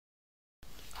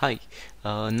Hi,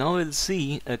 now we'll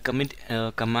see a commit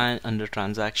command under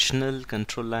transactional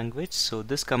control language. So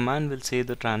this command will save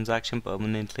the transaction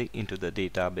permanently into the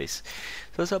database.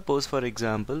 So suppose, for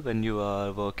example, when you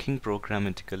are working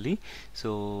programmatically,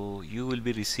 so you will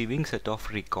be receiving set of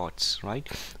records, right,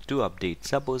 to update.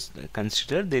 Suppose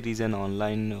consider there is an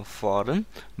online forum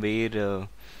where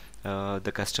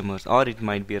the customers, or it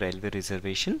might be a railway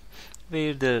reservation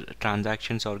where the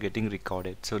transactions are getting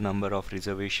recorded, so number of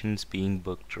reservations being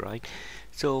booked, right?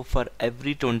 So for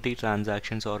every 20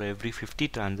 transactions or every 50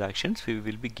 transactions we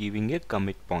will be giving a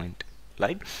commit point,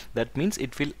 right? That means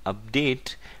it will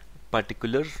update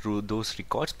particular those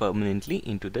records permanently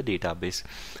into the database.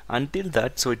 Until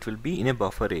that, so it will be in a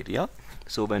buffer area.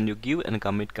 So when you give a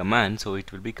commit command, so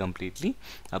it will be completely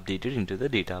updated into the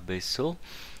database.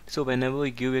 So whenever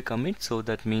we give a commit, so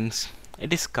that means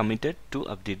it is committed to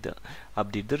update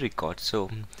the record. So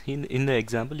in the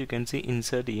example you can see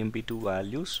insert emp2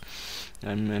 values.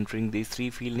 I'm entering these three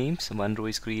field names, one row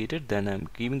is created, then I'm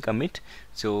giving commit.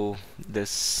 So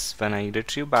this, when I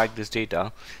retrieve back this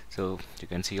data, so you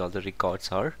can see all the records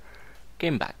are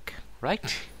came back,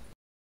 right?